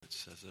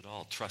says it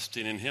all,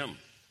 trusting in him.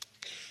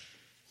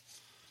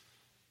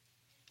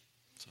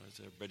 So how's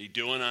everybody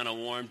doing on a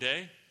warm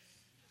day?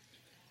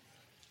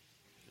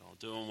 You all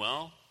doing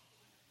well?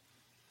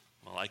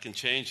 Well, I can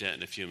change that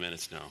in a few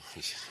minutes now.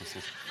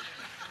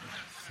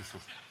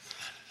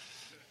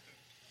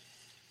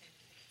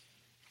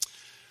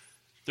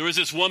 There was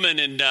this woman,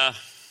 and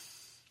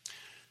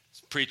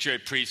this preacher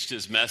had preached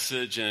his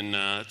message, and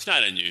it's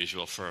not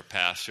unusual for a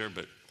pastor,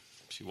 but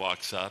she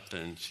walks up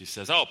and she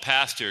says, "Oh,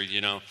 pastor,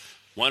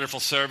 wonderful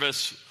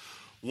service,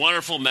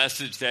 wonderful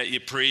message that you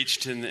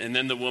preached." And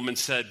then the woman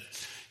said,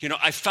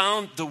 "I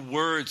found the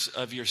words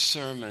of your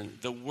sermon,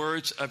 the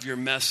words of your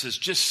message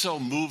just so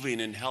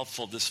moving and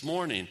helpful this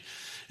morning."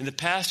 And the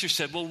pastor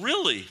said, "Well,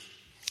 really?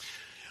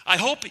 I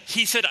hope,"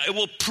 he said, "it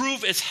will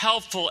prove as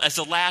helpful as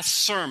the last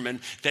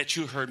sermon that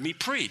you heard me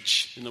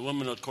preach." And the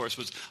woman, of course,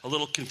 was a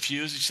little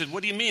confused. She said,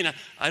 "What do you mean?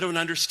 I don't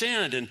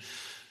understand." And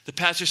the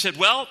pastor said,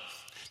 "Well,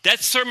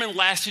 that sermon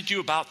lasted you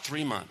about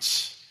 3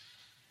 months."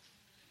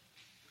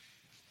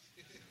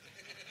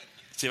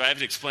 See, if I have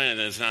to explain it,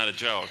 it's not a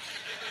joke.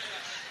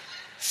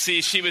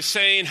 See, she was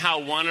saying how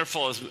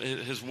wonderful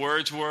his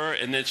words were,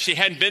 and that she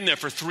hadn't been there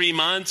for 3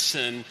 months,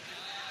 and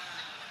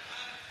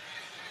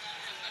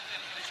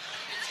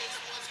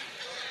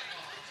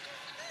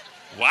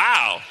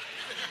wow.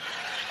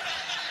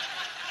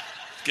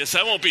 Guess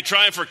I won't be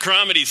trying for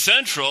Comedy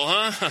Central,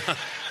 huh?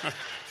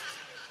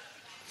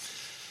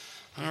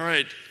 All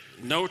right.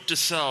 Note to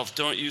self,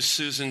 don't use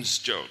Susan's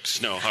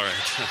jokes. No, all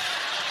right.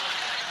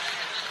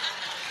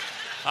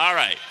 All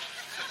right.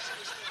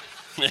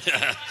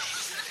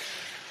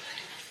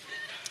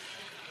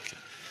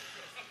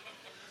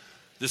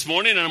 This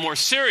morning, on a more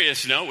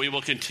serious note, we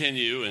will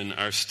continue in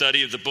our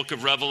study of the book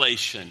of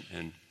Revelation.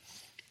 And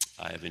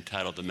I have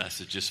entitled the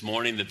message this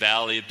morning, The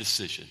Valley of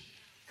Decision.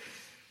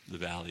 The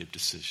Valley of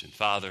Decision.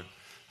 Father,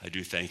 I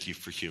do thank you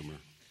for humor.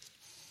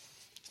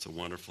 It's a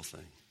wonderful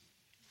thing.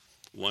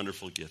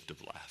 Wonderful gift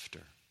of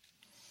laughter.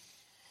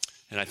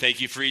 And I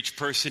thank you for each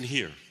person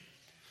here.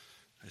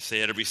 I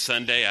say it every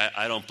Sunday,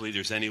 I don't believe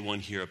there's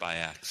anyone here by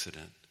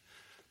accident.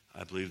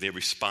 I believe they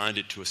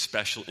responded to a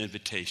special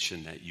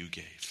invitation that you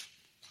gave.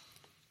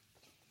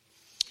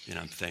 And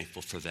I'm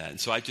thankful for that.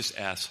 And so I just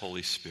ask,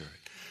 Holy Spirit,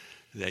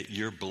 that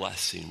your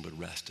blessing would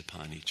rest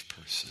upon each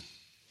person.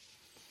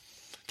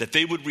 That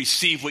they would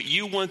receive what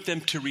you want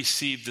them to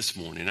receive this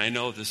morning. I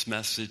know this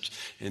message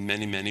in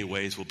many, many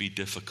ways will be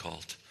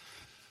difficult.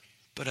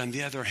 But on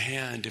the other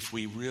hand, if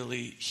we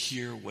really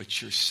hear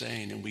what you're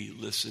saying and we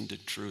listen to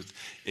truth,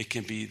 it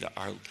can be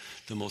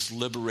the most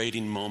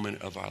liberating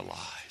moment of our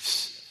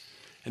lives.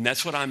 And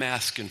that's what I'm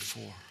asking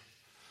for.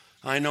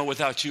 I know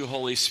without you,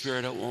 Holy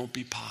Spirit, it won't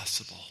be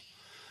possible.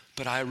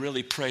 But I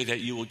really pray that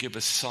you will give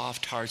us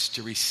soft hearts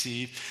to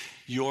receive,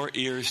 your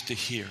ears to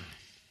hear.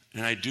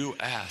 And I do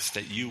ask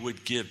that you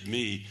would give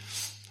me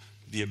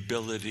the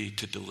ability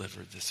to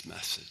deliver this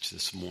message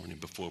this morning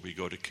before we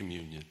go to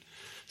communion.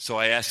 So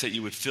I ask that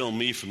you would fill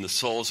me from the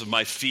soles of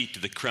my feet to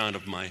the crown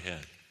of my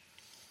head,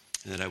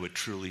 and that I would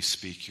truly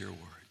speak your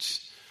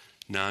words.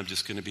 Now I'm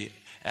just going to be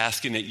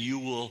asking that you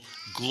will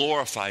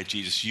glorify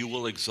Jesus, you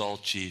will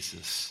exalt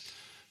Jesus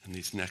in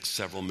these next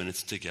several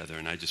minutes together,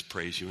 and I just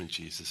praise you in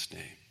Jesus'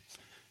 name.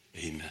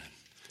 Amen.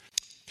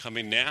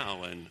 Coming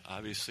now, and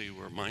obviously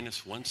we're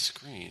minus one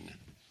screen.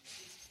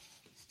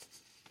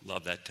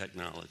 Love that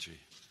technology.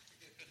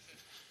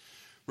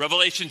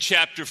 Revelation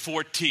chapter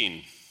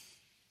 14.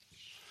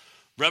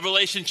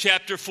 Revelation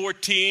chapter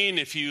 14,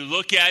 if you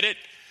look at it,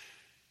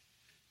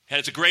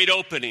 has a great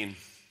opening.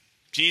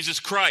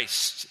 Jesus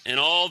Christ and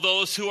all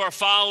those who are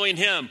following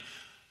him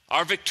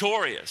are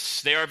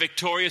victorious. They are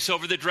victorious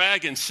over the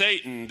dragon,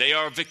 Satan. They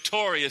are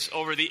victorious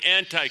over the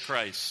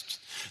Antichrist.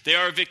 They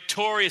are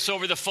victorious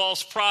over the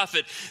false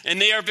prophet.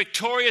 And they are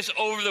victorious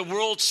over the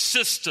world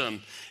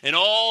system and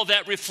all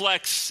that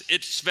reflects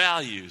its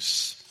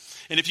values.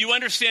 And if you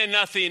understand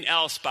nothing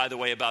else, by the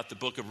way, about the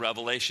book of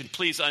Revelation,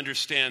 please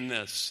understand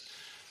this.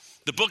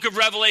 The book of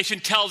Revelation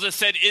tells us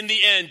that in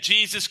the end,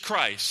 Jesus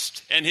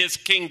Christ and his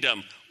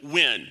kingdom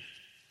win.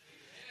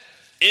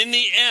 In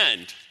the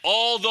end,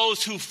 all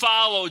those who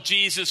follow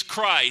Jesus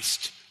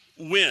Christ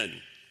win.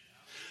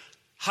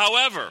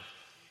 However,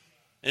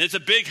 and it's a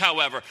big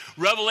however,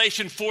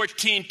 Revelation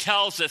 14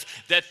 tells us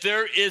that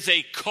there is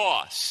a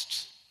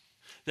cost.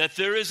 That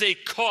there is a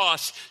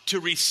cost to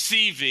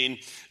receiving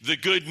the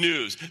good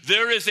news.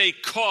 There is a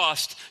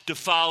cost to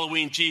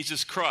following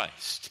Jesus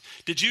Christ.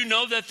 Did you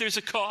know that there's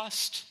a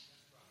cost?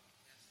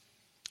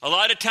 A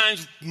lot of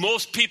times,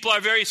 most people are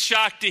very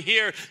shocked to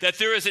hear that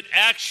there is an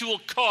actual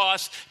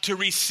cost to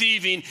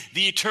receiving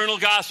the eternal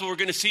gospel. We're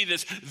going to see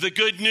this, the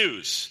good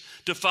news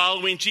to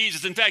following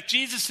Jesus. In fact,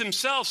 Jesus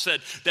himself said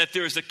that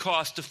there is a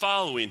cost to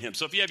following him.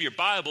 So if you have your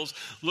Bibles,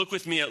 look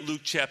with me at Luke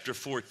chapter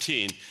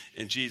 14,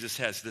 and Jesus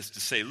has this to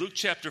say. Luke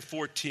chapter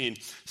 14,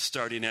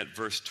 starting at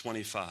verse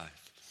 25.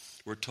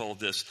 We're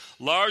told this: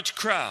 large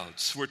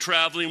crowds were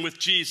traveling with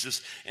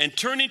Jesus, and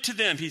turning to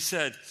them, he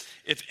said,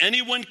 "If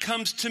anyone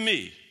comes to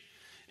me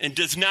and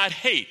does not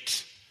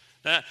hate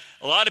A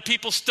lot of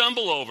people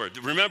stumble over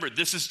it. Remember,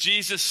 this is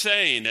Jesus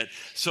saying it,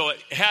 so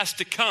it has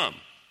to come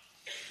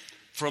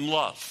from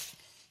love.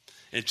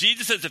 And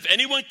Jesus says, if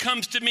anyone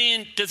comes to me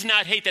and does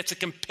not hate, that's a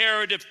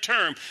comparative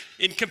term.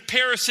 In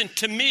comparison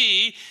to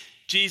me,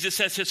 Jesus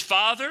says his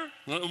father,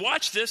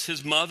 watch this,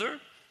 his mother,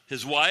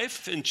 his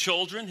wife and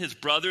children, his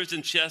brothers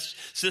and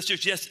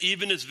sisters, yes,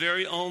 even his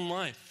very own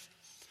life.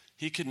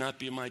 He could not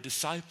be my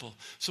disciple.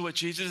 So what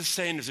Jesus is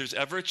saying is there's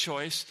ever a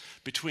choice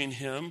between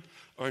him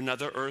or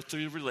another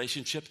earthly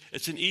relationship.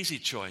 It's an easy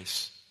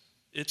choice.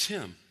 It's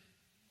him.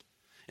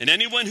 And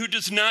anyone who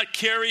does not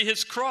carry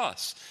his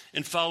cross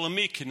and follow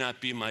me cannot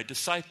be my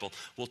disciple.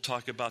 We'll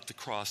talk about the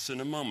cross in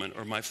a moment,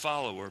 or my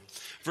follower.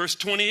 Verse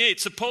 28,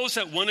 suppose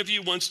that one of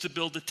you wants to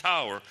build a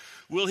tower.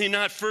 Will he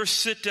not first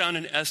sit down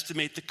and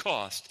estimate the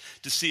cost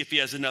to see if he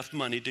has enough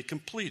money to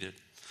complete it?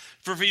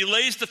 For if he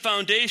lays the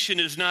foundation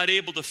and is not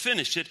able to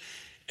finish it,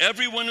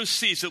 everyone who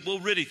sees it will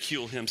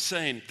ridicule him,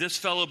 saying, this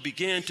fellow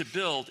began to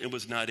build and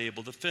was not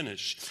able to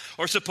finish.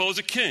 Or suppose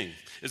a king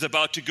is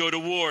about to go to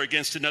war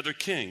against another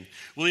king.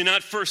 Will he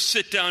not first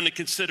sit down and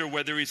consider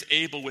whether he's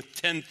able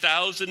with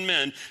 10,000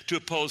 men to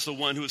oppose the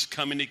one who is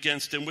coming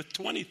against him with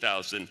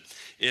 20,000?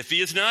 If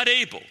he is not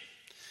able,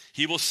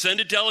 he will send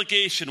a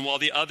delegation while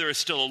the other is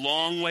still a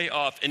long way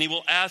off, and he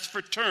will ask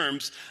for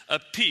terms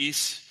of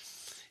peace.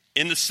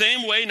 In the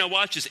same way, now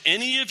watch this,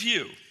 any of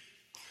you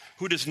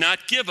who does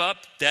not give up,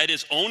 that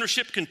is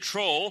ownership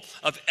control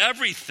of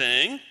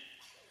everything,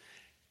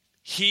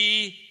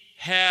 he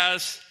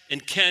has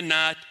and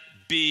cannot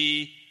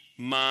be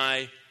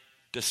my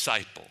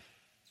disciple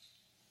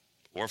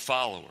or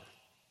follower.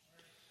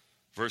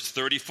 Verse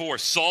 34,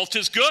 salt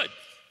is good,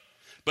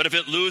 but if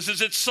it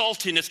loses its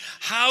saltiness,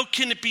 how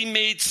can it be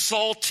made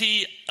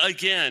salty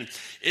again?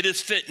 It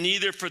is fit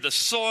neither for the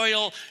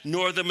soil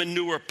nor the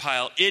manure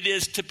pile. It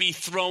is to be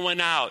thrown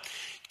out.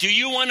 Do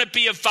you want to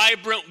be a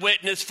vibrant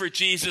witness for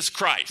Jesus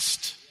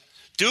Christ?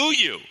 Do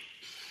you?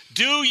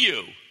 Do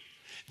you?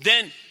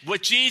 Then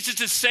what Jesus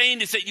is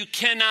saying is that you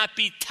cannot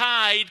be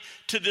tied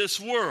to this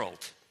world.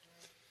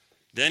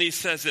 Then he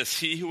says this,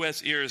 he who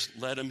has ears,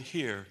 let him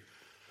hear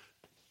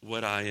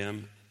what I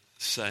am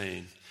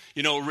saying.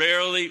 You know,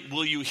 rarely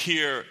will you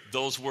hear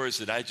those words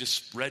that I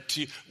just read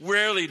to you.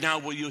 Rarely now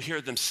will you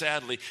hear them,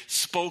 sadly,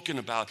 spoken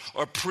about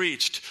or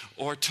preached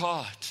or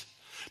taught.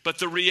 But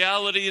the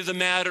reality of the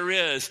matter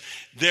is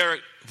they're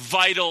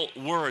vital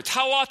words.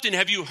 How often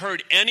have you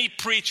heard any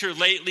preacher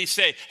lately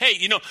say, hey,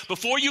 you know,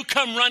 before you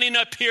come running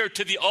up here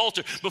to the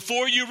altar,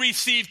 before you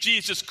receive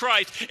Jesus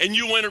Christ and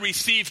you want to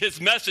receive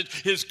his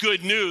message, his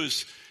good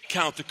news,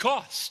 count the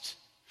cost.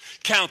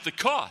 Count the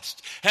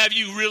cost. Have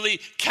you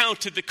really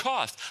counted the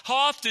cost? How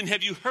often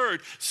have you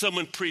heard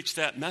someone preach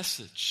that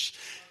message?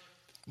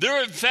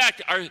 There, in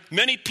fact, are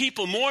many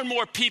people, more and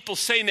more people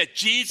saying that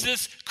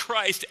Jesus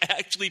Christ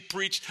actually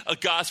preached a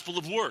gospel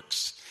of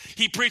works.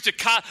 He preached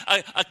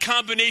a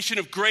combination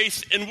of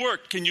grace and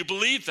work. Can you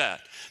believe that?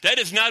 That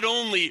is not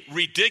only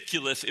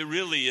ridiculous, it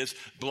really is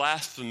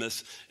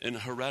blasphemous and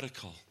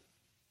heretical.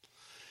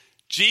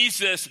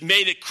 Jesus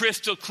made it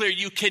crystal clear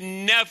you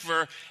can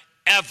never,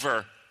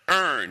 ever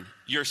earn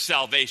your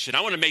salvation.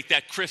 I want to make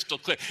that crystal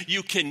clear.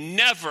 You can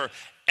never,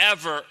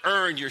 ever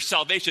earn your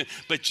salvation.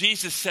 But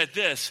Jesus said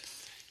this,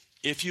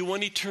 if you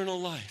want eternal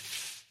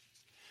life,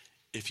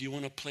 if you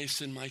want a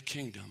place in my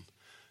kingdom,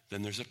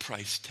 then there's a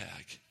price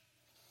tag.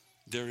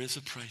 There is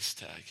a price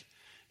tag.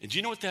 And do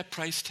you know what that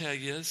price tag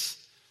is?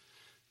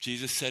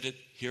 Jesus said it,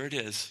 here it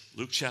is,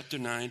 Luke chapter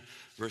 9,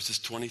 verses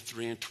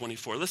 23 and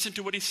 24. Listen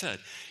to what he said.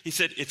 He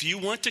said, if you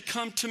want to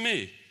come to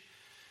me,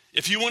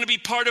 if you want to be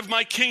part of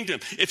my kingdom,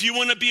 if you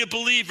want to be a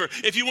believer,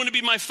 if you want to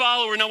be my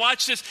follower, now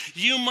watch this,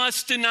 you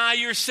must deny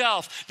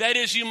yourself. That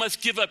is, you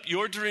must give up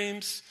your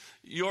dreams,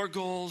 your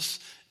goals,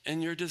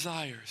 and your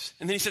desires.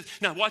 And then he says,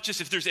 now watch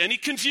this, if there's any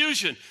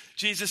confusion,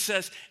 Jesus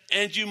says,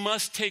 and you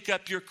must take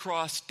up your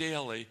cross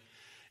daily.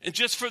 And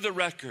just for the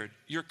record,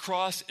 your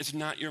cross is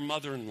not your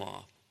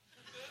mother-in-law.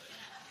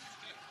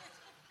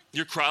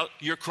 Your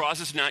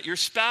cross is not your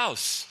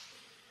spouse.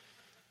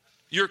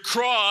 Your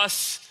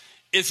cross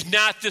is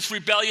not this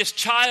rebellious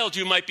child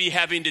you might be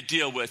having to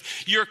deal with.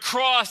 Your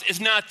cross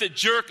is not the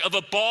jerk of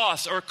a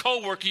boss or a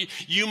coworker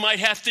you might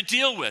have to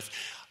deal with.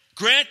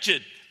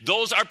 Granted,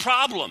 those are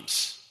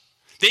problems.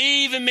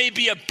 They even may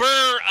be a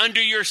burr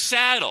under your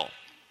saddle.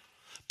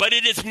 But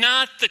it is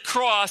not the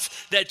cross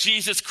that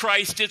Jesus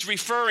Christ is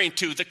referring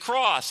to. The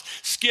cross.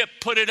 Skip,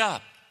 put it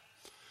up.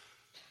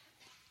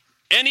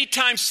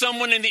 Anytime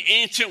someone in the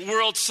ancient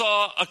world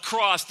saw a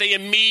cross, they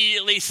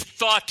immediately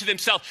thought to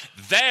themselves,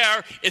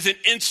 there is an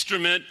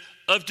instrument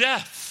of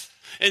death.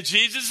 And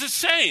Jesus is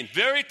saying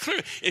very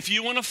clearly, if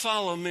you want to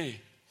follow me,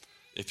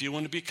 if you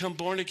want to become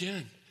born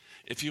again,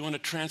 if you want a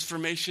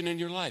transformation in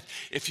your life,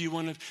 if you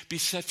want to be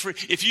set free,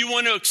 if you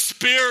want to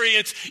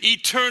experience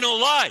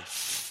eternal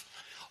life,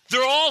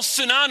 they're all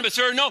synonymous.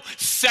 There are no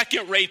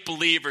second-rate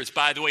believers,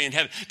 by the way, in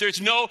heaven. There's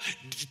no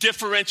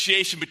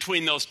differentiation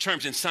between those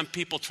terms, and some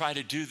people try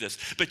to do this.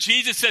 But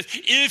Jesus says,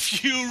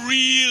 if you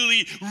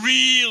really,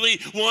 really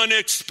want to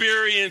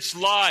experience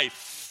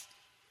life,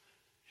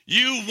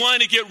 You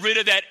want to get rid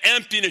of that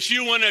emptiness.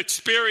 You want to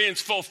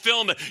experience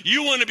fulfillment.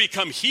 You want to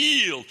become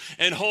healed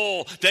and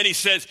whole. Then he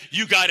says,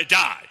 you got to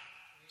die.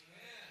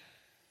 Amen.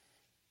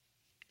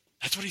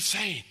 That's what he's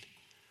saying.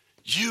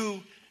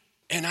 You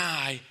and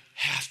I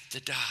have to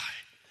die.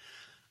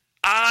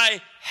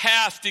 I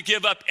have to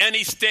give up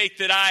any stake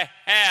that I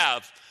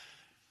have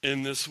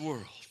in this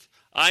world.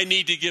 I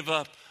need to give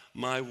up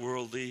my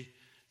worldly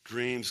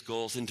dreams,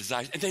 goals, and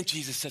desires. And then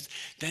Jesus says,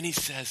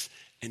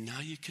 and now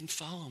you can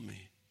follow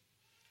me.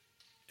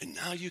 And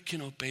now you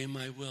can obey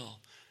my will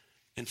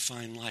and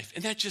find life.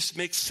 And that just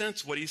makes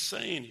sense what he's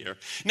saying here.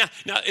 Now,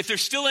 if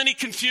there's still any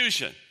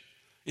confusion,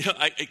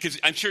 because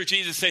I'm sure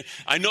Jesus is saying,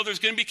 I know there's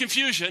going to be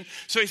confusion.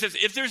 So he says,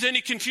 if there's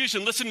any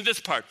confusion, listen to this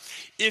part.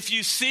 If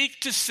you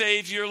seek to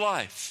save your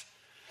life,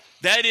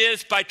 that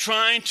is, by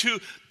trying to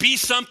be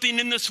something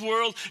in this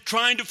world,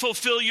 trying to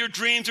fulfill your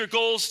dreams or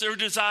goals or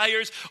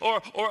desires,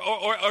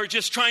 or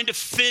just trying to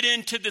fit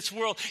into this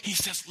world, he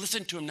says,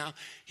 listen to him now.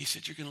 He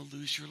said, you're going to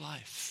lose your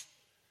life.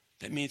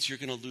 That means you're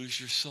going to lose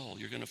your soul.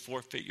 You're going to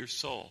forfeit your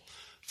soul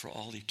for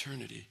all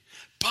eternity.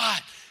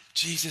 But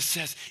Jesus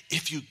says,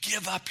 if you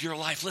give up your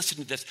life, listen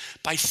to this,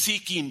 by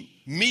seeking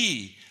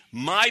me,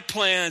 my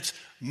plans,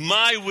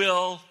 my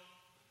will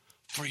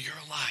for your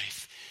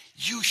life,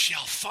 you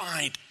shall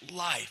find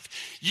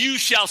life. You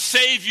shall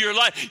save your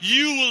life.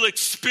 You will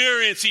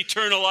experience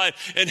eternal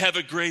life and have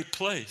a great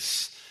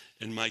place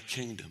in my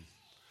kingdom.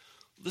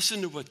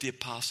 Listen to what the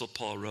Apostle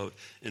Paul wrote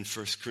in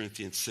 1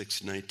 Corinthians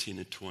 6, 19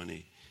 and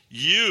 20.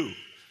 You,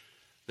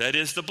 that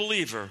is the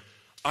believer,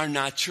 are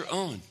not your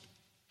own.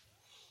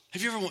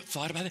 Have you ever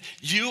thought about it?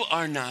 You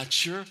are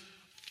not your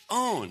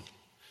own.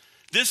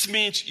 This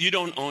means you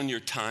don't own your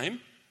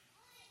time.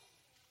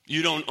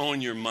 You don't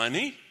own your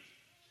money.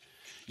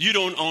 You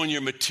don't own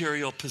your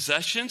material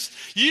possessions.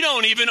 You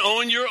don't even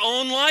own your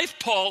own life,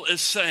 Paul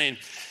is saying.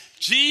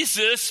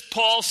 Jesus,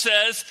 Paul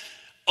says,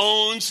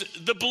 owns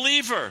the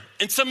believer.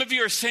 And some of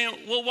you are saying,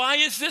 well, why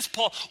is this,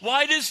 Paul?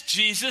 Why does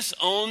Jesus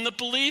own the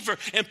believer?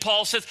 And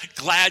Paul says,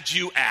 glad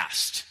you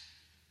asked.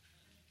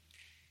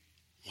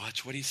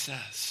 Watch what he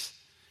says.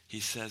 He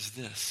says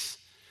this,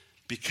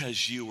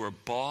 because you were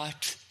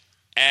bought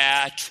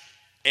at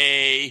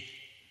a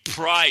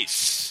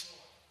price.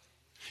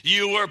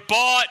 You were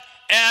bought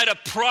at a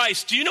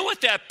price. Do you know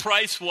what that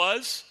price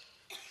was?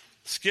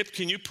 Skip,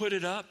 can you put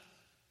it up?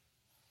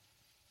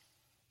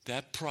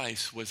 That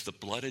price was the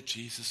blood of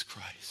Jesus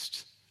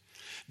Christ.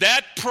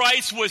 That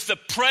price was the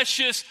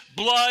precious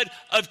blood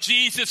of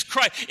Jesus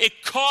Christ.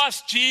 It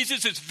cost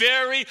Jesus his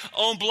very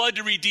own blood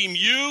to redeem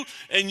you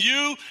and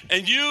you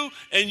and you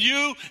and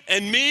you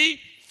and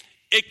me.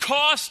 It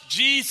cost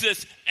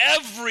Jesus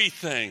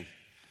everything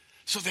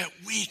so that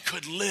we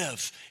could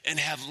live and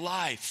have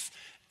life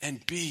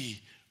and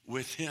be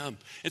with him.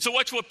 And so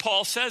watch what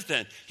Paul says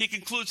then. He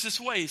concludes this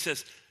way. He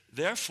says,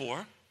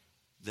 therefore,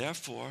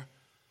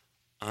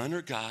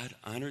 honor God,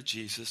 honor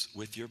Jesus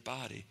with your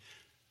body.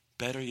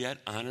 Better yet,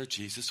 honor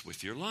Jesus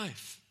with your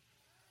life.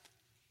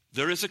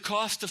 There is a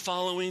cost to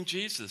following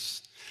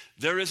Jesus.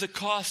 There is a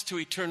cost to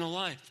eternal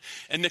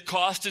life. And the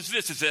cost is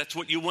this, is that's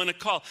what you want to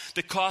call.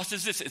 The cost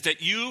is this, is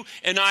that you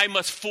and I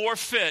must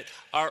forfeit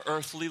our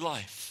earthly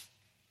life.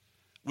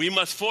 We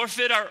must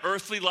forfeit our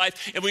earthly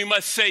life, and we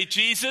must say,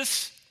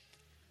 Jesus,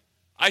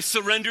 I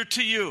surrender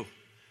to you.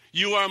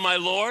 You are my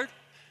Lord.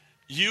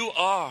 You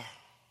are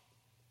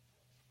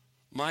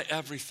my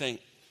everything.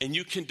 And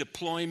you can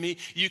deploy me.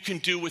 You can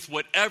do with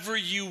whatever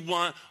you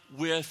want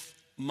with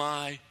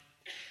my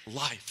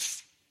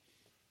life.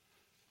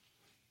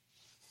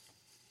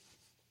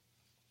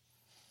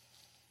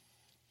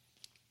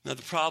 Now,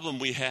 the problem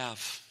we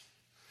have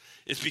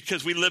is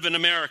because we live in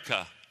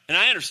America. And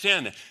I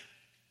understand that.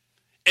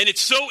 And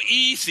it's so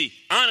easy,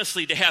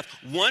 honestly, to have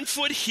one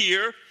foot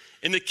here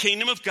in the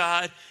kingdom of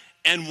God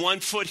and one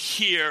foot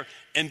here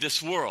in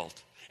this world.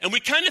 And we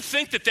kind of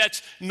think that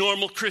that's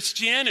normal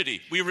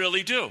Christianity. We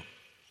really do.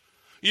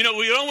 You know,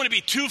 we don't want to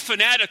be too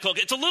fanatical.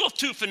 It's a little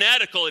too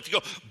fanatical if you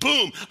go,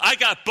 boom, I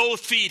got both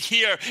feet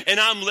here and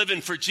I'm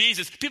living for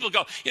Jesus. People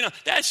go,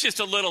 that's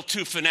just a little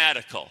too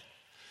fanatical.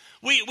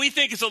 We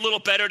think it's a little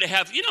better to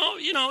have,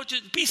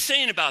 just be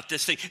sane about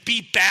this thing.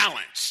 Be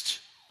balanced.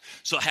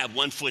 So I have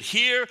one foot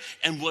here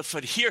and one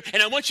foot here.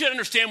 And I want you to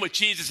understand what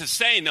Jesus is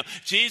saying, though.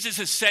 Jesus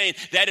is saying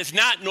that is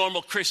not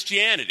normal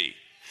Christianity.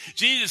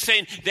 Jesus is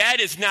saying that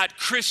is not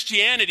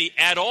Christianity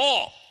at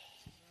all.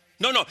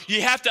 No,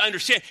 you have to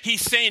understand.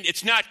 He's saying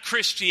it's not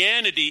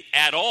Christianity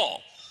at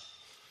all.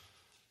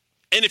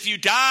 And if you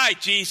die,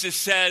 Jesus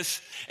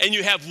says, and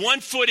you have one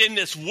foot in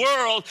this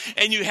world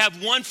and you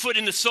have one foot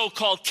in the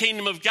so-called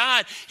kingdom of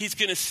God, he's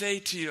going to say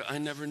to you, I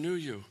never knew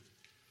you.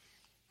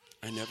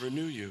 I never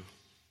knew you.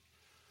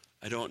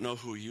 I don't know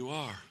who you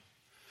are.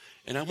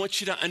 And I want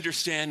you to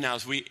understand now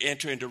as we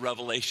enter into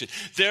Revelation,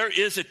 there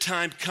is a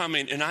time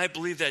coming, and I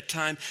believe that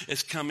time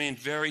is coming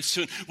very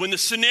soon, when the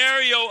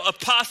scenario of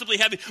possibly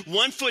having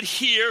one foot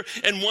here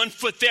and one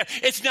foot there,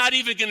 it's not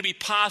even going to be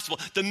possible.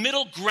 The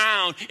middle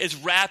ground is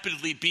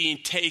rapidly being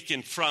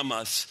taken from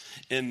us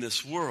in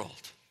this world.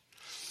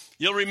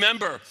 You'll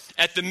remember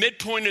at the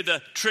midpoint of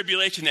the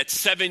tribulation, that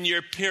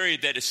 7-year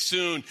period that is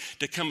soon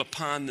to come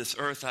upon this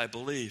earth, I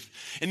believe.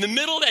 In the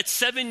middle of that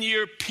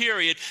 7-year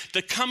period,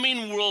 the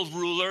coming world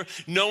ruler,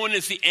 known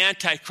as the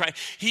Antichrist,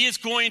 he is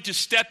going to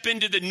step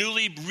into the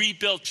newly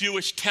rebuilt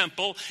Jewish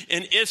temple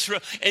in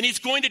Israel, and he's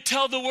going to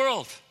tell the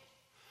world,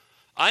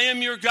 I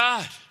am your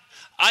God.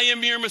 I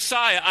am your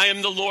Messiah. I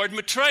am the Lord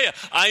Maitreya.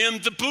 I am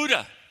the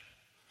Buddha.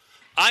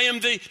 I am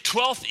the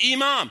 12th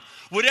Imam.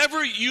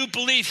 Whatever you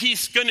believe,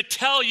 he's going to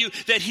tell you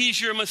that he's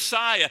your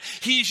Messiah.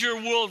 He's your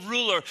world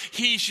ruler.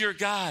 He's your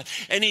God.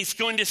 And he's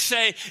going to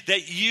say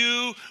that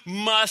you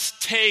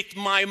must take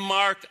my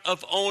mark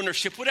of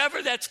ownership,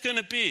 whatever that's going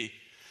to be.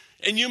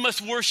 And you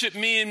must worship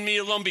me and me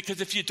alone, because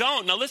if you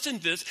don't, now listen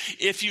to this,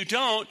 if you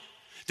don't,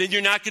 then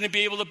you're not going to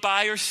be able to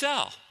buy or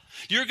sell.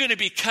 You're going to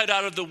be cut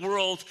out of the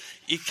world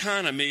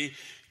economy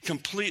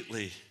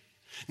completely.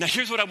 Now,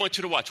 here's what I want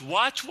you to watch.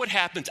 Watch what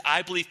happens,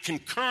 I believe,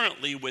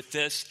 concurrently with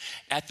this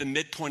at the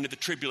midpoint of the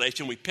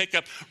tribulation. We pick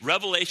up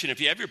Revelation. If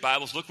you have your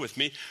Bibles, look with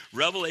me.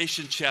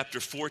 Revelation chapter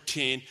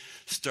 14,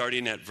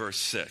 starting at verse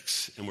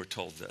 6. And we're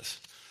told this.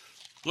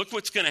 Look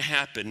what's going to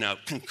happen now,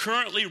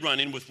 concurrently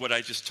running with what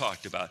I just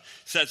talked about. It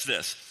says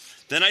this.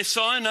 Then I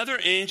saw another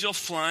angel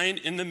flying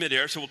in the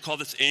midair, so we'll call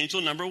this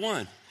angel number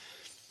 1.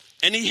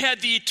 And he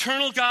had the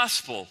eternal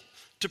gospel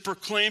to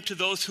proclaim to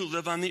those who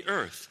live on the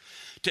earth,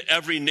 to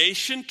every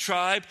nation,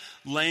 tribe,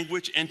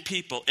 language, and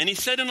people. And he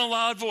said in a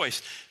loud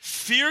voice,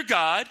 fear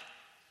God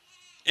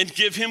and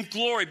give him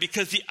glory,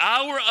 because the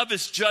hour of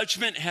his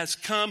judgment has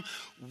come.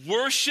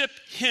 Worship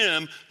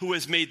him who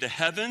has made the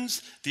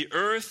heavens, the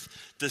earth,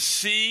 the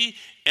sea,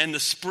 and the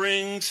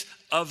springs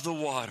of the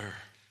water.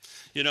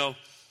 You know,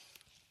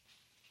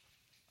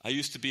 I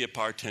used to be a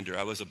bartender.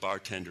 I was a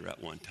bartender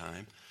at one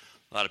time.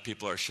 A lot of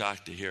people are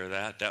shocked to hear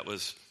that. That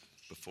was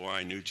before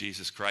I knew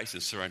Jesus Christ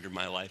and surrendered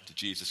my life to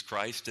Jesus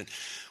Christ. And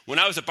when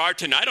I was a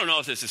bartender, I don't know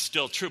if this is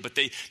still true, but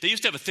they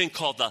used to have a thing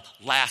called the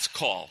last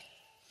call.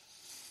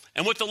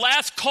 And what the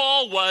last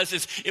call was,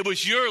 is it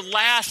was your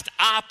last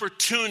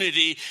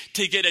opportunity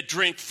to get a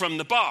drink from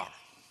the bar.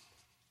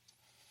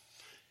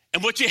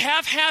 And what you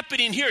have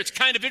happening here, it's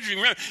kind of interesting.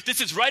 Remember,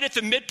 this is right at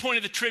the midpoint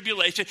of the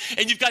tribulation,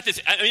 and you've got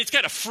this, I mean, it's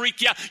got to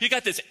freak you out. You've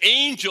got this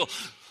angel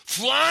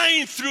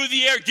flying through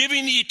the air,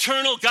 giving the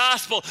eternal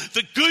gospel,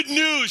 the good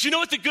news. You know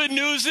what the good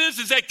news is?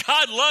 Is that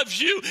God loves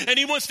you, and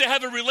he wants to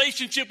have a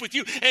relationship with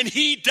you, and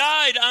he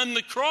died on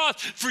the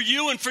cross for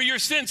you and for your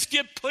sins.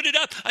 Skip, put it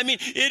up. I mean,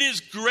 it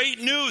is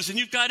great news, and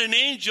you've got an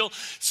angel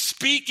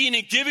speaking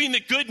and giving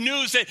the good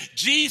news that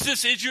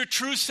Jesus is your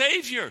true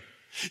Savior.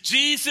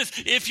 Jesus,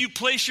 if you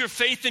place your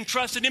faith and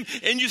trust in him,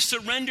 and you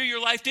surrender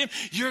your life to him,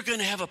 you're going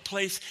to have a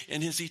place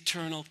in his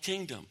eternal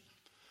kingdom.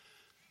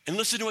 And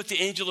listen to what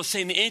the angel is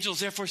saying. The angel is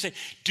therefore saying,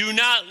 do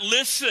not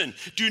listen.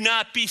 Do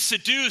not be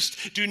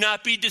seduced. Do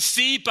not be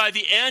deceived by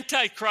the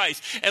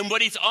Antichrist. And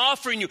what he's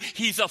offering you,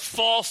 he's a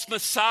false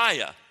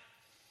Messiah.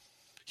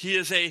 He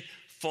is a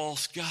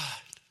false God.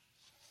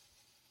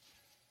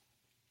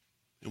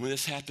 And when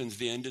this happens,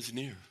 the end is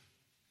near.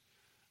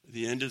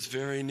 The end is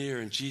very near.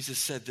 And Jesus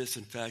said this,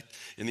 in fact,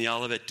 in the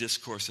Olivet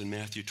Discourse in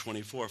Matthew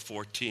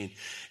 24:14.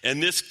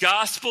 And this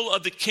gospel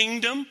of the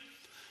kingdom,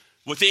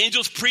 what the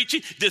angel's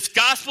preaching, this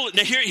gospel,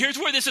 now here's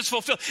where this is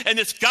fulfilled. And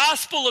this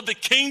gospel of the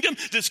kingdom,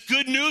 this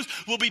good news,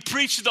 will be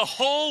preached to the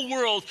whole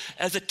world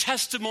as a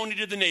testimony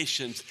to the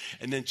nations.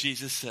 And then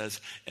Jesus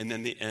says, and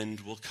then the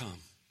end will come.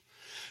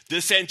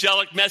 This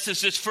angelic message,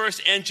 this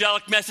first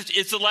angelic message,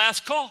 is the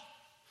last call.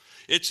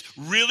 It's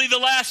really the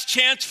last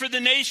chance for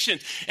the nation.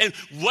 And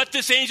what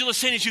this angel is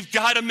saying is, you've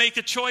got to make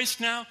a choice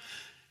now.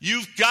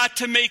 You've got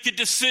to make a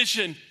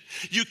decision.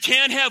 You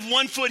can't have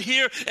one foot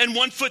here and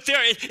one foot there.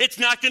 It's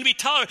not going to be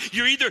tolerated.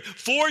 You're either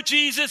for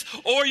Jesus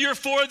or you're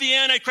for the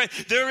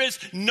Antichrist. There is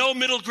no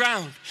middle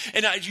ground.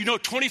 And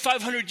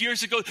 2,500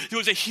 years ago, there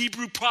was a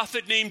Hebrew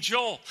prophet named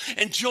Joel.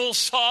 And Joel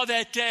saw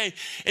that day.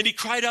 And he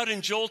cried out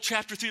in Joel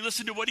chapter 3.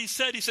 Listen to what he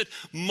said. He said,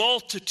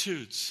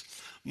 multitudes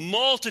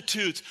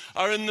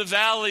are in the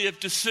valley of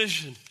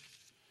decision.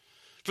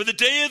 For the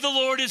day of the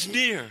Lord is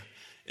near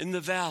in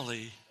the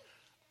valley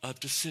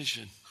of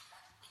decision.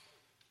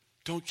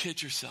 Don't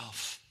kid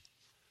yourself.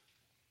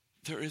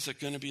 There is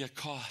going to be a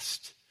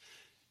cost.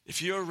 If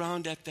you're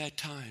around at that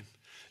time,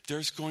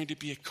 there's going to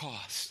be a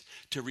cost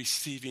to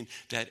receiving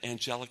that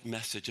angelic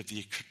message of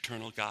the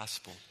eternal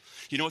gospel.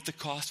 You know what the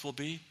cost will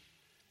be?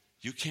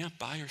 You can't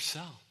buy or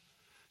sell.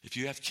 If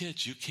you have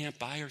kids, you can't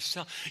buy or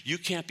sell. You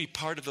can't be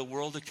part of the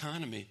world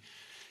economy.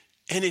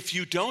 And if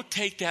you don't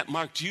take that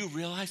mark, do you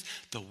realize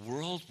the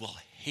world will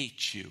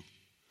hate you?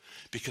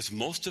 Because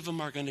most of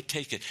them are going to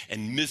take it,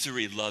 and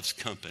misery loves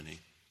company.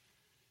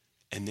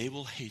 And they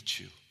will hate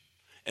you,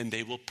 and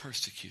they will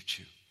persecute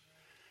you.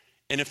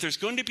 And if there's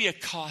going to be a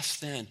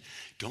cost then,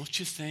 don't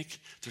you think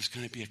there's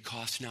going to be a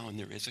cost now, and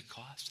there is a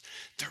cost?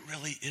 There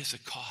really is a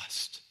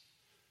cost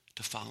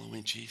to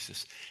following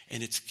Jesus.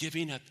 And it's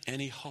giving up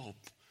any hope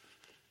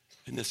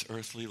in this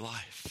earthly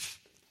life.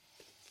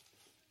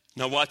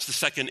 Now watch the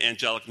second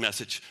angelic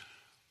message.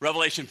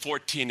 Revelation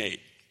 14:8.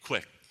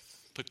 Quick.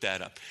 Put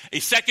that up. A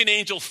second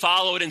angel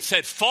followed and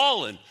said,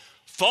 Fallen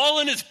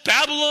is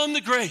Babylon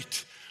the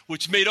Great,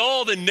 which made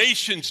all the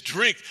nations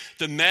drink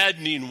the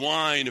maddening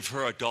wine of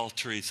her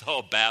adulteries.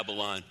 Oh,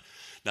 Babylon.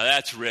 Now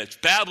that's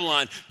rich.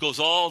 Babylon goes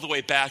all the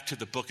way back to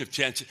the book of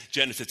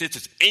Genesis. It's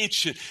as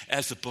ancient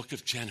as the book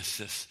of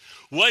Genesis.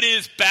 What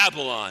is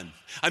Babylon?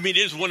 It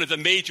is one of the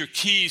major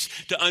keys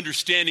to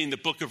understanding the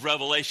book of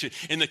Revelation.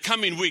 In the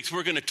coming weeks,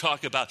 we're going to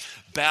talk about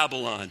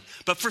Babylon.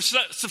 But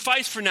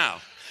suffice for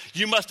now,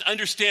 you must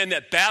understand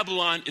that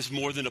Babylon is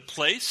more than a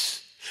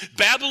place.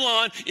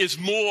 Babylon is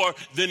more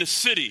than a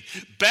city.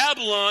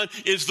 Babylon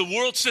is the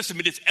world system.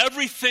 It is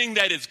everything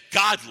that is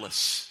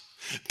godless.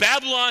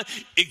 Babylon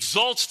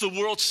exalts the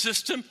world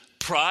system,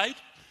 pride,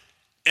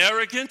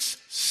 arrogance,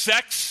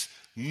 sex,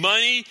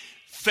 money,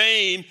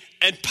 fame,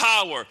 and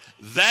power.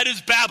 That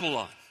is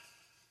Babylon.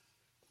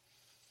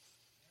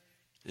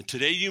 And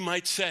today you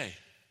might say,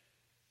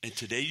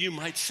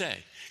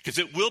 because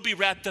it will be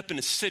wrapped up in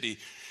a city,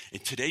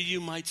 and today you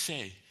might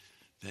say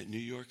that New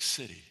York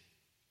City,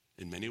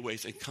 in many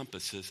ways,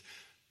 encompasses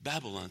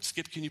Babylon.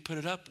 Skip, can you put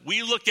it up?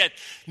 We look at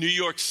New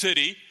York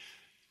City,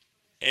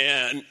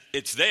 and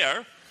it's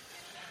there.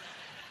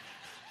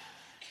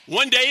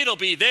 One day it'll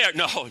be there.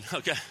 No,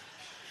 okay.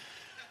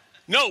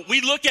 No,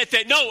 we look at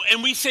that,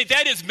 and we say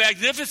that is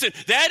magnificent.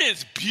 That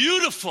is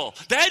beautiful.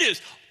 That is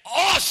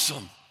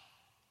awesome.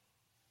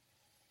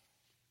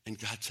 And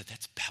God said,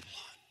 that's Babylon.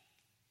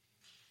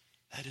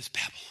 That is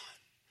Babylon.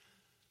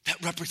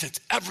 That represents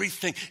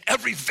everything,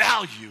 every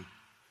value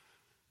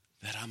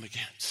that I'm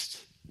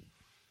against.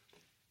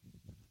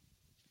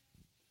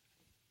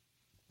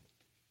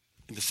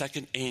 And the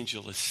second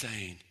angel is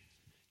saying,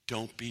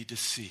 don't be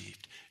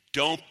deceived.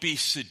 Don't be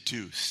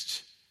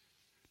seduced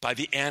by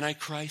the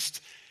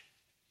Antichrist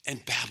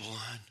and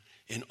Babylon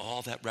and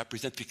all that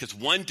represents. Because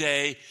one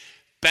day,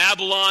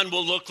 Babylon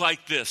will look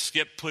like this.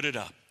 Skip, put it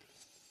up.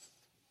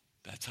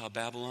 That's how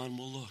Babylon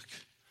will look.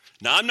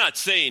 Now, I'm not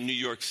saying New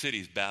York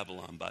City's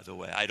Babylon, by the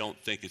way. I don't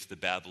think it's the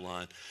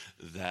Babylon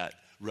that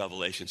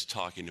Revelation's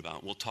talking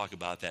about. We'll talk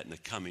about that in the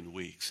coming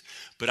weeks.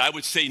 But I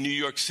would say New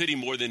York City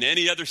more than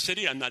any other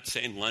city. I'm not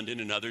saying London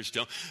and others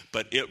don't,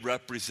 but it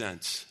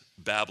represents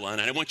Babylon.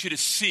 And I want you to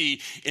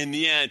see in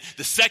the end,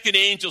 the second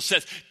angel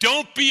says,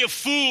 don't be a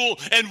fool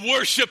and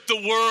worship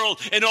the world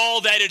and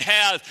all that it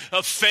has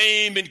of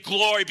fame and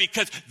glory,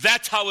 because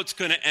that's how it's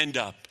going to end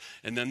up.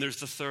 And then there's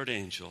the third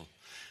angel.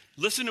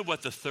 Listen to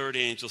what the third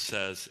angel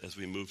says as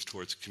we move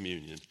towards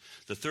communion.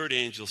 The third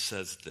angel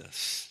says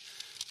this,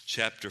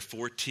 chapter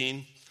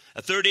 14.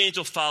 A third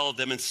angel followed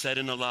them and said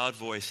in a loud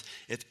voice,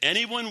 if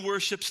anyone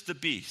worships the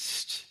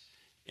beast,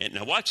 and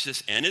now watch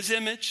this, and his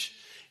image,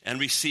 and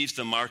receives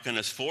the mark on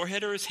his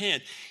forehead or his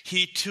hand,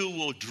 he too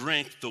will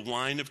drink the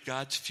wine of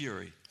God's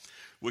fury,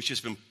 which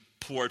has been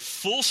poured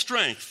full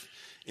strength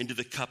into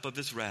the cup of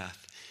his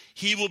wrath.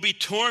 He will be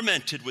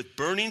tormented with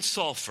burning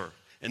sulfur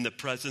in the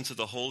presence of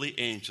the holy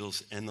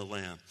angels and the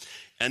Lamb.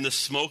 And the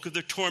smoke of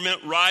their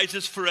torment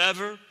rises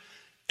forever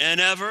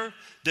and ever.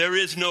 There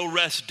is no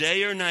rest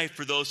day or night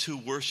for those who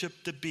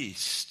worship the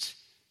beast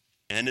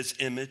and his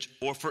image,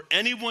 or for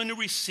anyone who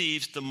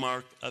receives the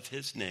mark of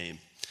his name.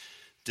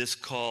 This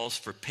calls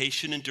for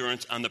patient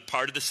endurance on the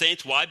part of the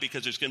saints. Why?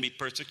 Because there's going to be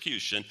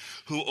persecution,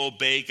 who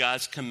obey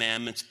God's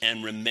commandments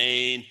and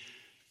remain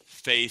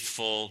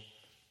faithful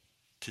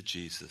to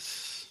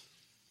Jesus.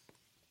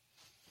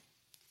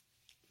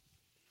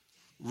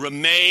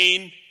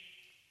 Remain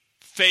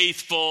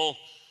faithful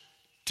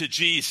to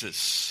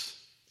Jesus.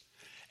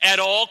 At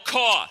all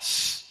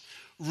costs,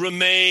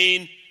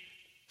 remain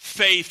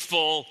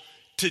faithful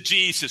to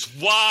Jesus.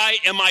 Why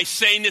am I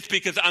saying this?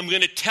 Because I'm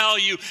going to tell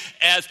you,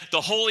 as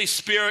the Holy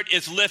Spirit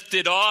is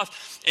lifted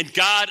off and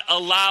God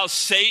allows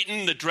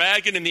Satan, the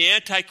dragon, and the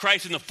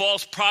Antichrist and the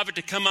false prophet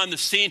to come on the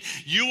scene,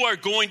 you are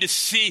going to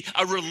see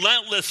a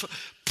relentless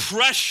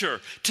pressure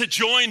to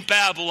join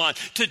Babylon,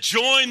 to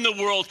join the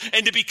world,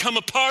 and to become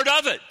a part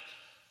of it.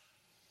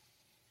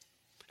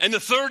 And the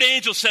third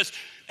angel says,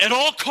 at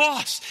all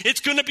costs, it's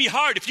going to be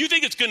hard. If you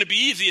think it's going to be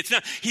easy, it's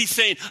not. He's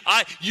saying,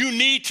 you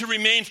need to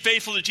remain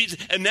faithful to Jesus.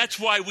 And that's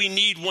why we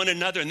need one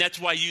another. And that's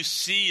why you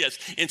see us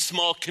in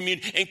small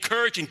community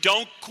encouraging,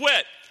 don't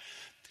quit.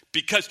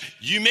 Because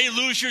you may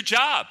lose your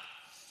job.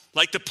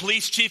 Like the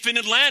police chief in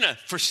Atlanta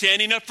for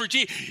standing up for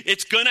Jesus.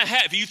 It's going to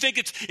happen. If you think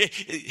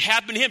it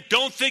happened to him,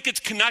 don't think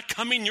it's not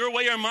coming your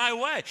way or my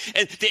way.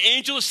 And the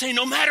angel is saying,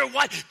 no matter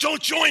what,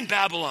 don't join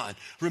Babylon.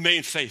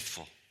 Remain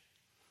faithful.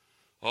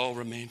 Oh,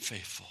 remain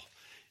faithful.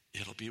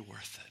 It'll be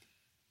worth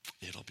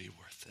it. It'll be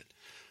worth it.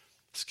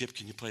 Skip,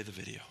 can you play the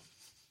video?